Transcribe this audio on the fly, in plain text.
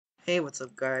Hey, what's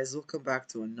up guys? Welcome back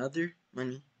to another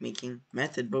money making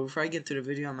method. But before I get to the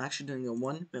video, I'm actually doing a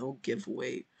 1 mil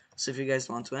giveaway. So if you guys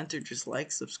want to enter, just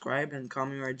like, subscribe, and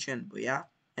comment right chin. But yeah,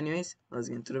 anyways, let's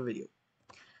get into the video.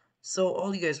 So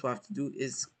all you guys will have to do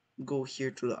is go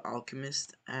here to the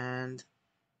alchemist and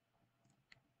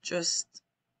just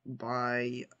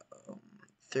buy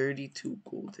 32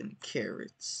 golden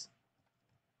carrots.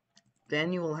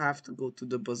 Then you will have to go to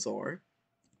the bazaar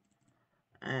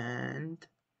and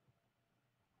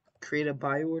create a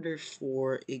buy order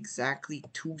for exactly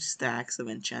 2 stacks of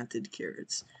enchanted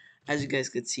carrots. As you guys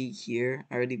could see here,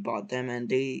 I already bought them and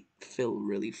they fill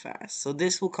really fast. So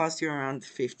this will cost you around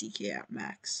 50k at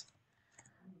max.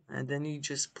 And then you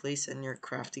just place in your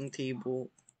crafting table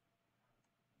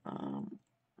um,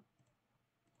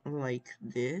 like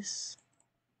this.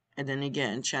 And then you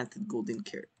get enchanted golden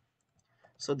carrot.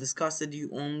 So this costed you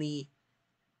only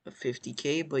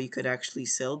 50k, but you could actually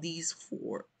sell these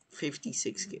for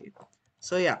 56k.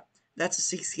 So yeah, that's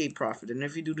a 6k profit. And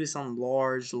if you do this on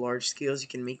large scales, you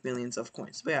can make millions of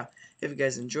coins. But yeah, if you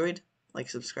guys enjoyed, like,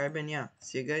 subscribe, and yeah,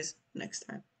 see you guys next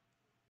time.